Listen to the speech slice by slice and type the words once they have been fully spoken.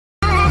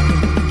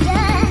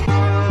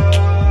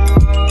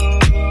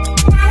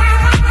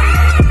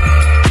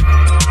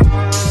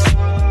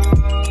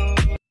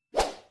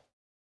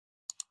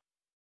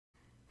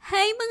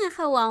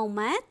Kawaw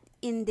Math!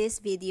 In this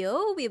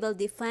video, we will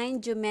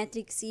define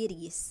geometric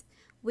series.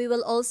 We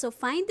will also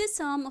find the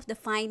sum of the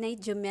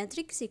finite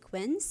geometric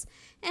sequence,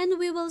 and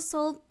we will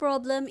solve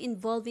problem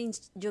involving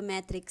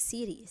geometric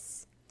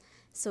series.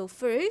 So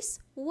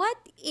first, what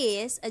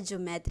is a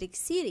geometric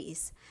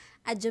series?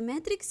 A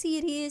geometric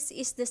series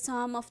is the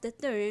sum of the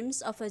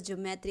terms of a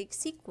geometric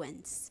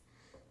sequence.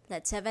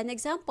 Let's have an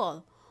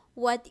example.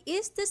 What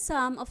is the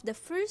sum of the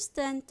first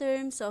 10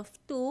 terms of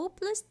 2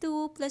 plus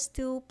 2 plus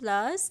 2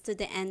 plus to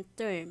the nth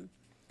term?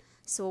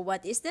 So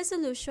what is the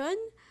solution?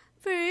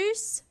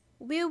 First,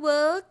 we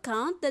will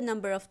count the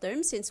number of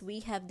terms since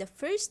we have the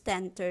first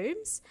 10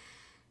 terms.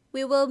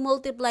 We will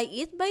multiply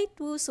it by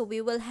 2, so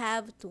we will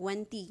have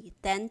 20.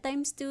 10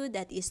 times 2,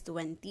 that is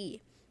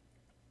 20.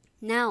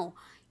 Now,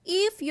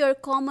 if your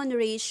common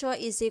ratio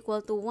is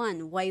equal to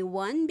 1, why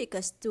 1?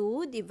 Because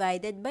 2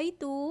 divided by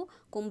 2,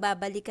 kung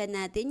babalikan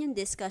natin yung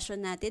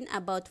discussion natin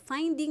about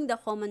finding the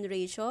common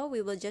ratio,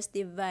 we will just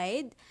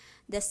divide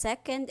the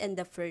second and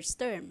the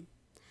first term.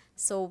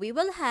 So, we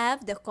will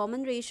have the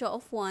common ratio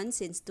of 1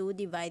 since 2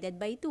 divided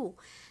by 2.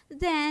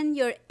 Then,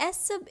 your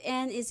S sub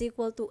n is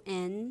equal to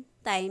n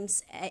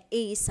times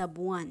a sub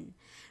 1.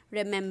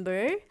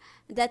 Remember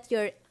that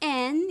your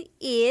n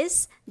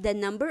is the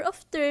number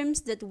of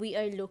terms that we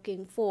are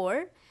looking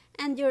for,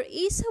 and your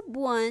a sub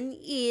 1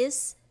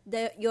 is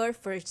your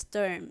first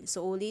term.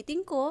 So,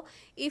 ulitin ko,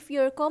 if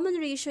your common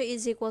ratio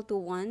is equal to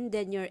 1,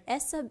 then your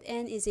S sub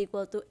n is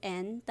equal to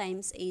n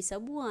times a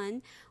sub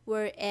 1,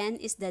 where n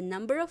is the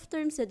number of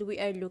terms that we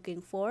are looking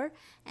for,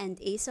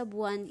 and a sub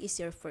 1 is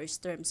your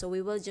first term. So,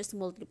 we will just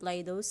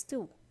multiply those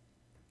two.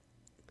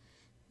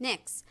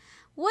 Next,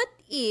 what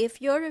if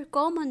your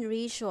common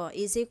ratio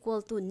is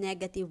equal to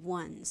negative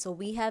 1? So,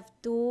 we have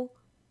two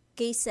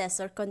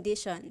cases or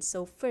conditions.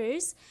 So,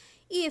 first,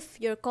 if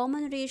your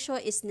common ratio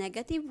is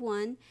negative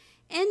 1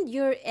 and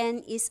your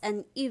n is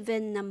an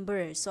even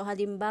number. So,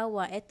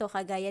 halimbawa, ito,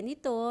 kagaya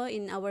nito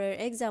in our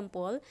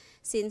example,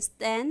 since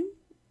 10,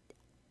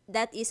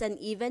 that is an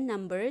even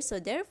number. So,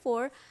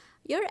 therefore,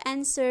 your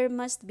answer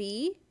must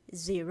be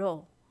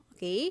 0.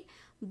 Okay?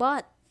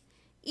 But,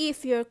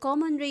 if your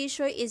common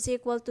ratio is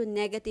equal to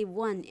negative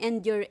 1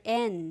 and your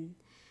n,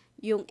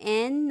 yung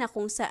n na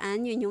kung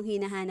saan yun yung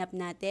hinahanap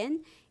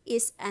natin,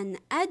 is an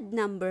odd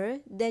number,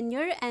 then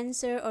your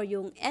answer or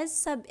yung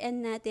S sub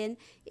n natin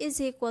is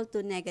equal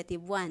to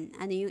negative 1.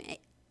 Ano yung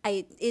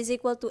is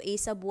equal to a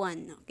sub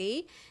 1,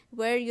 okay?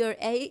 Where your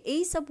a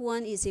sub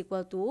 1 is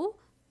equal to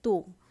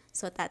 2.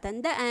 So,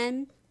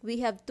 tatandaan,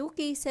 we have two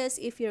cases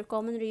if your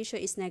common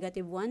ratio is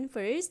negative 1.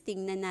 First,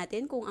 tingnan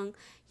natin kung ang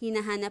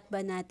hinahanap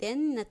ba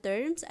natin na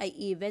terms ay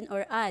even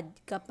or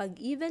odd. Kapag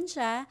even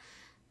siya,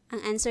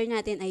 ang answer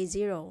natin ay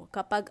 0.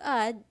 Kapag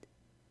odd,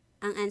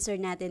 ang answer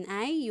natin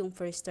ay yung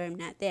first term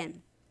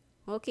natin.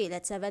 Okay,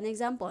 let's have an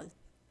example.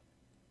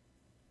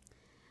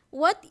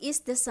 What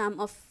is the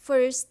sum of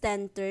first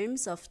 10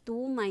 terms of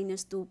 2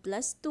 minus 2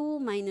 plus 2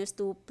 minus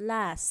 2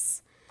 plus?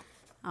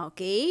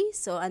 Okay,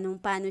 so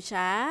paano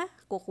siya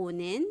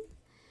kukunin?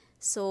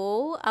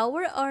 So,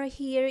 our R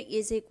here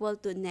is equal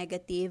to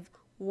negative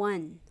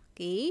 1.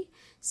 Okay?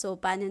 So,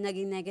 paano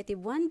naging negative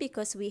 1?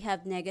 Because we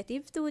have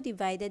negative 2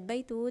 divided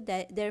by 2.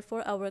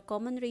 Therefore, our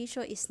common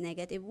ratio is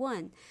negative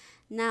 1.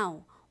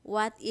 Now,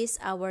 what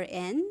is our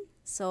n?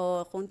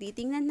 So, kung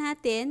titingnan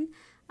natin,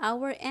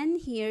 our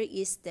n here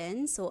is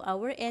 10. So,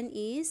 our n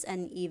is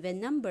an even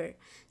number.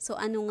 So,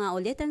 ano nga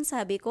ulit ang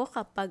sabi ko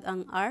kapag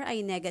ang r ay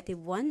negative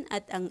 1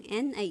 at ang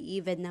n ay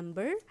even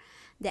number?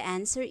 The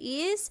answer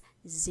is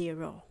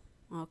 0.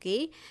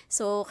 Okay?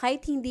 So,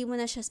 kahit hindi mo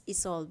na siya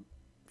isolve,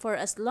 for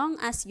as long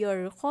as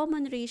your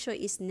common ratio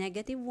is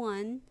negative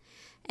 1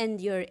 and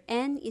your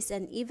n is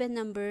an even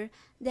number,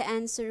 the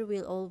answer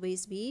will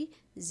always be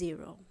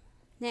 0.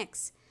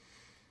 Next,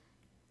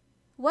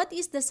 what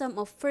is the sum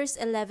of first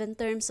 11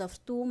 terms of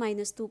 2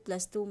 minus 2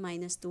 plus 2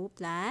 minus 2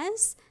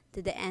 plus to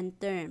the nth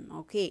term?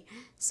 Okay,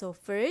 so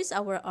first,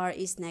 our r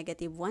is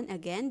negative 1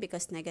 again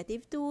because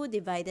negative 2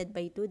 divided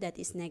by 2, that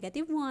is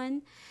negative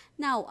 1.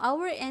 Now,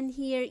 our n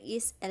here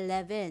is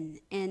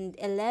 11 and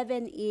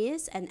 11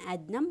 is an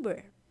odd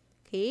number.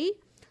 Okay?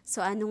 So,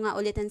 ano nga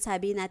ulit ang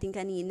sabi natin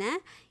kanina?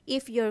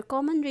 If your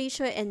common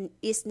ratio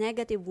is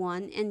negative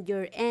 1 and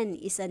your n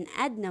is an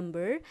odd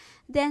number,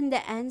 then the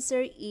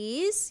answer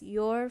is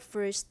your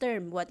first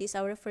term. What is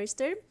our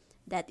first term?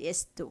 That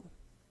is 2.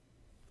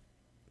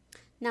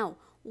 Now,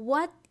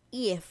 what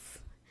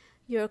if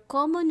your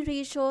common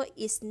ratio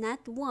is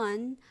not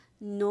 1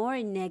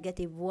 nor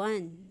negative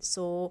 1?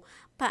 So,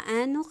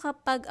 paano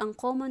kapag ang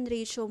common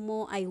ratio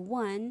mo ay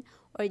 1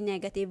 or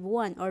negative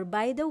 1? Or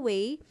by the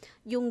way,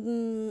 yung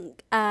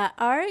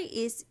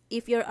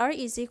if your r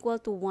is equal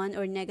to 1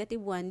 or negative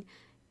 1,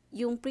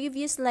 yung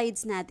previous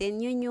slides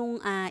natin, yun yung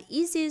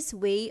easiest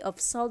way of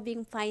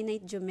solving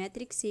finite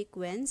geometric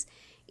sequence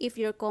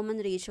if your common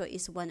ratio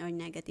is 1 or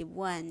negative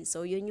 1.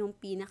 So, yun yung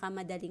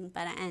pinakamadaling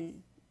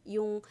paraan.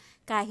 Yung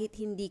kahit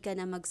hindi ka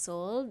na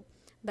mag-solve,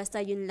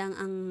 Basta yun lang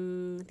ang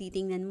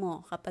titingnan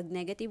mo kapag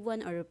negative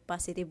 1 or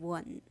positive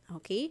 1.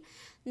 Okay?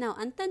 Now,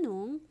 ang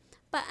tanong,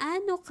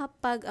 paano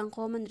kapag ang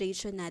common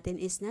ratio natin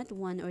is not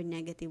 1 or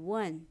negative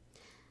 1?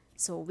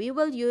 So, we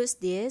will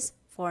use this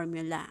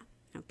formula.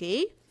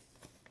 Okay?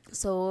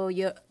 So,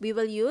 we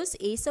will use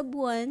a sub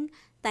 1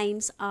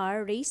 times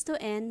r raised to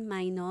n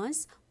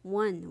minus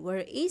 1,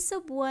 where a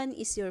sub 1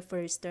 is your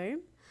first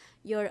term,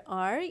 your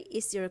r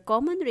is your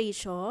common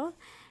ratio,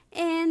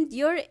 and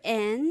your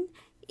n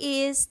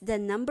is the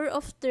number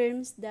of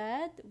terms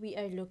that we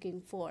are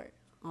looking for.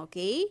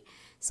 Okay?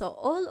 So,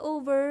 all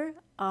over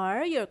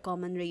r, your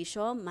common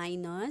ratio,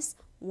 minus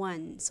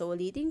 1. So,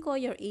 ulitin ko,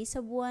 your a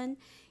sub 1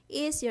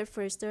 is your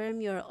first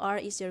term, your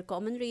r is your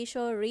common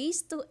ratio,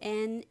 raised to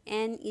n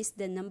is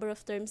the number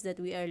of terms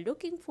that we are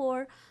looking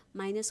for,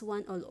 minus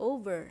 1 all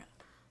over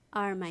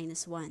r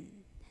minus 1.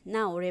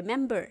 Now,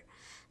 remember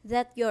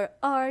that your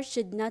r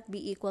should not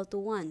be equal to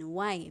 1.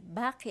 Why?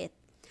 Bakit?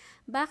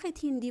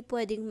 Bakit hindi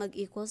pwedeng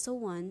mag-equal sa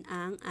 1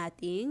 ang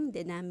ating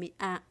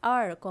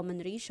r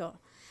common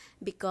ratio?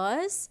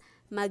 Because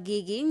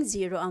magiging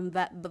 0 ang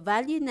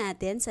value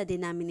natin sa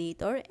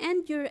denominator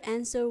and your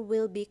answer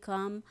will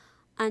become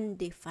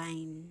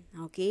undefined.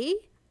 Okay?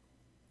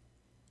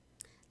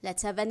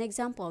 Let's have an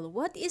example.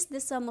 What is the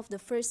sum of the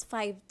first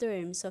 5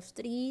 terms of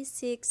 3,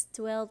 6,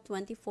 12,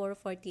 24,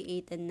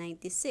 48, and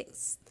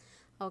 96?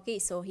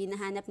 Okay, so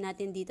hinahanap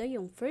natin dito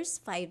yung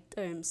first 5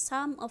 terms,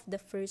 sum of the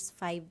first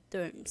 5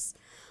 terms.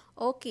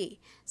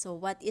 Okay, so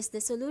what is the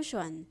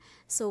solution?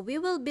 So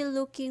we will be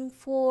looking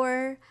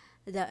for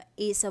the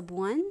a sub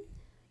 1,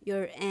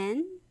 your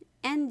n,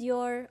 and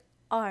your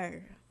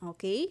r.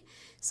 Okay,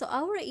 so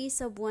our a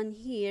sub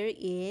 1 here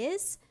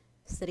is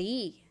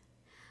 3.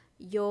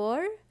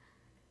 Your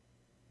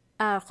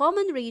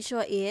common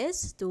ratio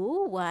is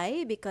 2.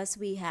 Why? Because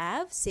we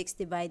have 6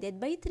 divided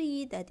by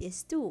 3, that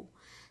is 2.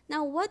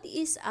 Now, what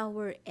is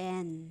our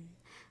n?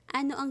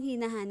 Ano ang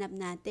hinahanap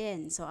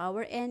natin? So,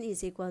 our n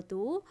is equal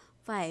to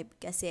 5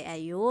 kasi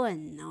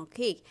ayun.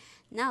 Okay.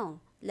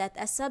 Now, let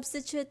us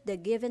substitute the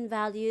given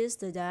values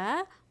to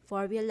the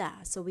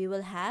formula. So, we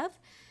will have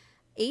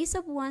a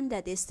sub 1,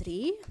 that is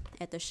 3.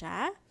 Ito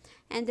siya.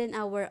 And then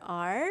our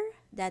r,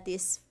 that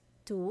is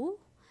 2.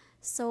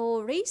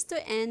 So, raised to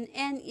n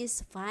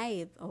is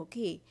 5.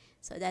 Okay.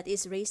 So, that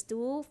is raised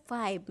to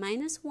 5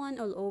 minus 1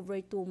 all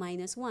over 2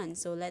 minus 1.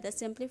 So, let us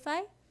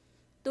simplify.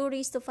 2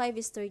 raised to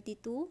 5 is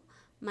 32,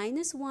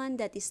 minus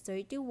 1, that is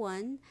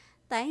 31,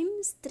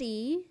 times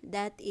 3,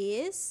 that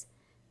is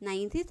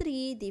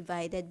 93,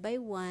 divided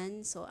by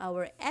 1. So,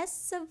 our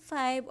S sub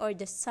 5, or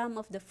the sum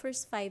of the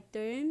first 5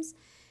 terms,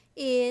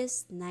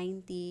 is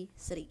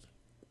 93.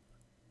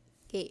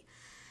 Okay,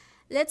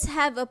 let's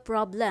have a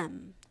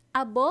problem.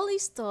 A ball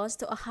is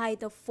tossed to a height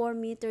of 4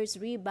 meters,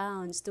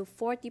 rebounds to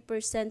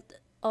 40%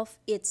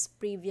 of its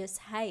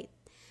previous height.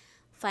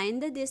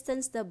 Find the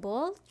distance the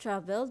ball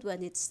traveled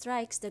when it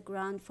strikes the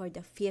ground for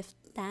the 5th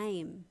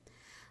time.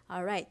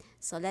 Alright,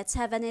 so let's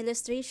have an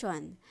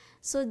illustration.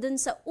 So,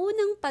 dun sa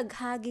unang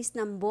paghagis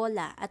ng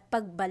bola at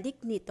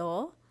pagbalik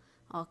nito,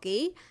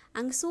 okay,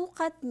 ang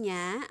sukat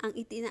niya, ang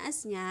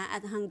itinaas niya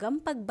at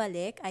hanggang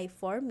pagbalik ay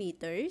 4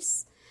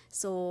 meters.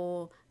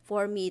 So,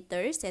 4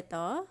 meters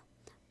ito,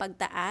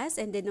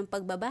 pagtaas, and then nung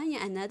pagbaba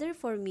niya, another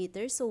 4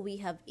 meters, so we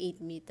have 8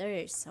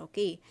 meters.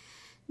 Okay,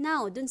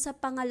 now, dun sa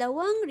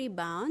pangalawang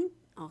rebound,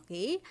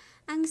 okay,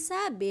 ang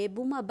sabi,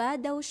 bumaba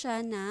daw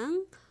siya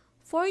ng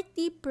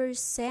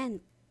 40%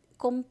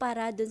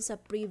 kumpara dun sa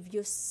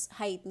previous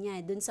height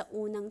niya, dun sa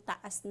unang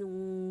taas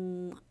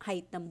nung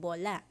height ng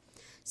bola.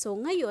 So,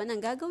 ngayon,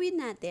 ang gagawin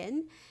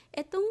natin,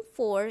 itong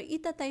 4,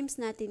 ita-times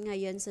natin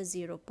ngayon sa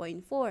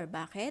 0.4.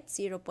 Bakit?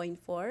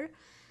 0.4.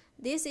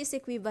 This is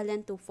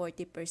equivalent to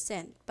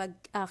 40%. Pag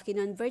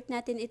kinonvert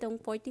natin itong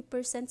 40%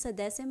 sa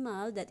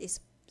decimal, that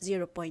is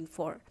 0.4.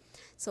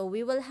 So,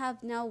 we will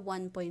have now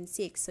 1.6.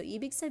 So,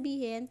 ibig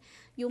sabihin,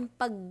 yung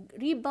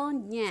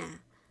pag-rebound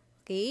niya,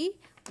 okay,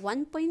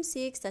 1.6,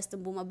 tapos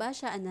bumaba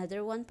siya,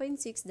 another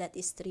 1.6, that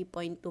is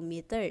 3.2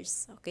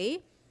 meters.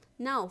 Okay?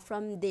 Now,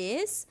 from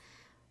this,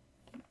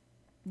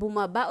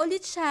 bumaba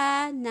ulit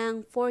siya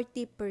ng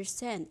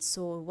 40%.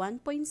 So,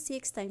 1.6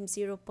 times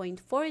 0.4,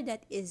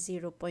 that is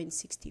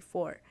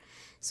 0.64.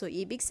 So,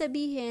 ibig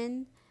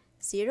sabihin,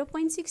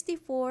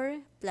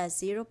 0.64 plus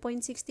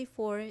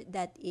 0.64,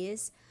 that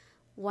is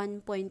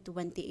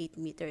 1.28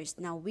 meters.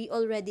 Now, we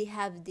already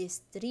have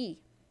these 3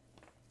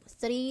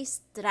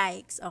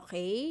 strikes,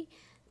 okay?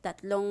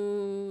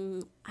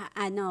 Tatlong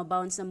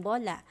bounce ng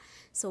bola.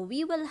 So,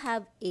 we will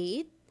have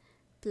 8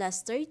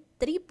 plus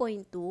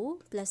 3.2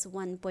 plus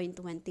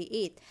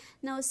 1.28.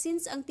 Now,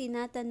 since ang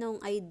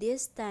tinatanong ay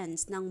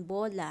distance ng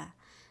bola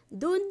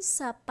dun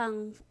sa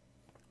pang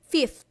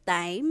 5th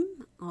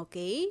time,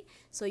 okay?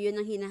 So, yun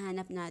ang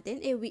hinahanap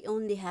natin. We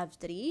only have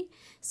 3.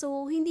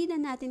 So, hindi na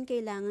natin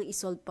kailangang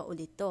isolve pa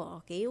ulit to,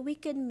 okay? We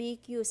can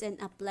make use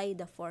and apply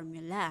the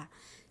formula.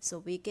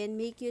 So, we can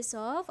make use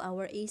of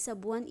our a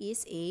sub 1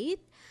 is 8.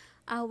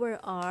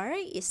 Our r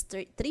is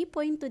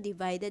 3.2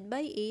 divided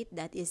by 8,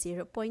 that is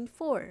 0.4.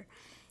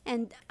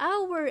 And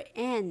our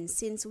n,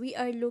 since we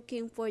are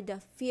looking for the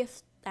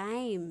fifth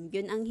time,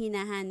 yun ang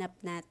hinahanap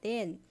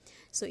natin.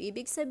 So,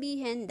 ibig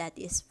sabihin, that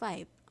is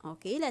 5.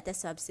 Okay, let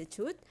us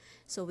substitute.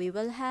 So, we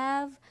will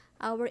have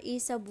our a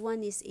sub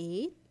 1 is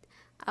 8.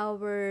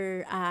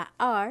 Our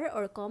r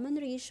or common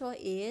ratio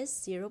is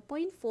 0.4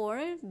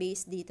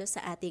 based dito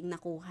sa ating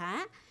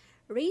nakuha.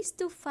 Raised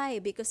to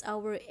 5 because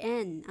our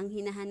n, ang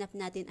hinahanap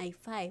natin ay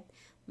 5.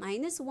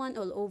 Minus 1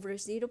 all over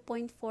 0.4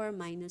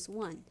 minus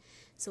 1.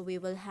 So, we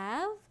will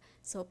have,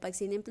 so pag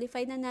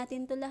sinimplify na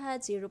natin to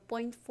lahat,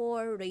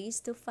 0.4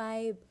 raised to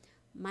 5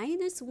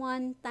 minus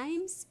 1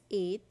 times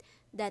 8,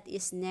 that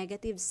is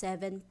negative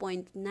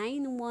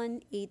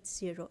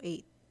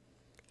 7.91808.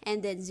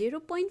 And then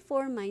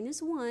 0.4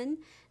 minus 1,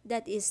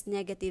 that is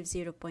negative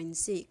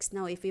 0.6.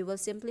 Now, if we will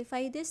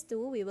simplify this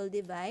too, we will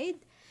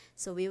divide.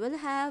 So, we will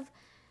have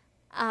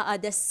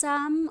the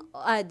sum,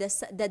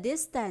 the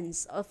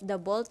distance of the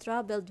ball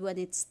traveled when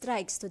it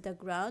strikes to the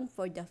ground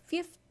for the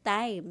fifth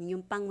time,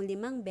 yung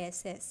pang-limang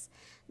beses.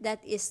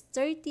 That is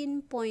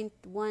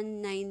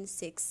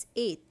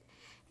 13.1968.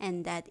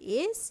 And that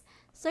is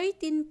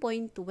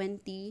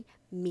 13.20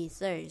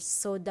 meters.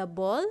 So, the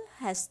ball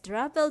has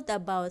traveled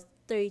about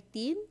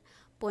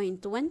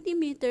 13.20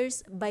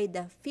 meters by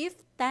the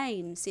fifth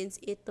time,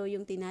 since ito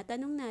yung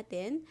tinatanong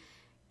natin,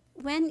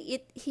 when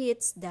it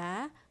hits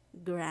the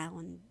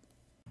ground.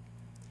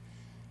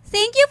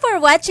 Thank you for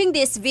watching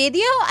this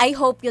video. I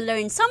hope you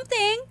learned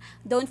something.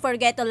 Don't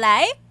forget to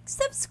like,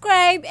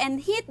 subscribe,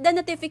 and hit the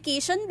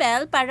notification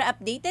bell para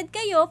updated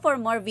kayo for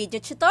more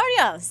video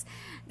tutorials.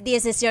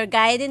 This is your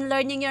guide in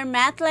learning your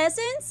math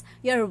lessons,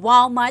 your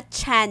Wow Math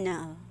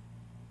channel.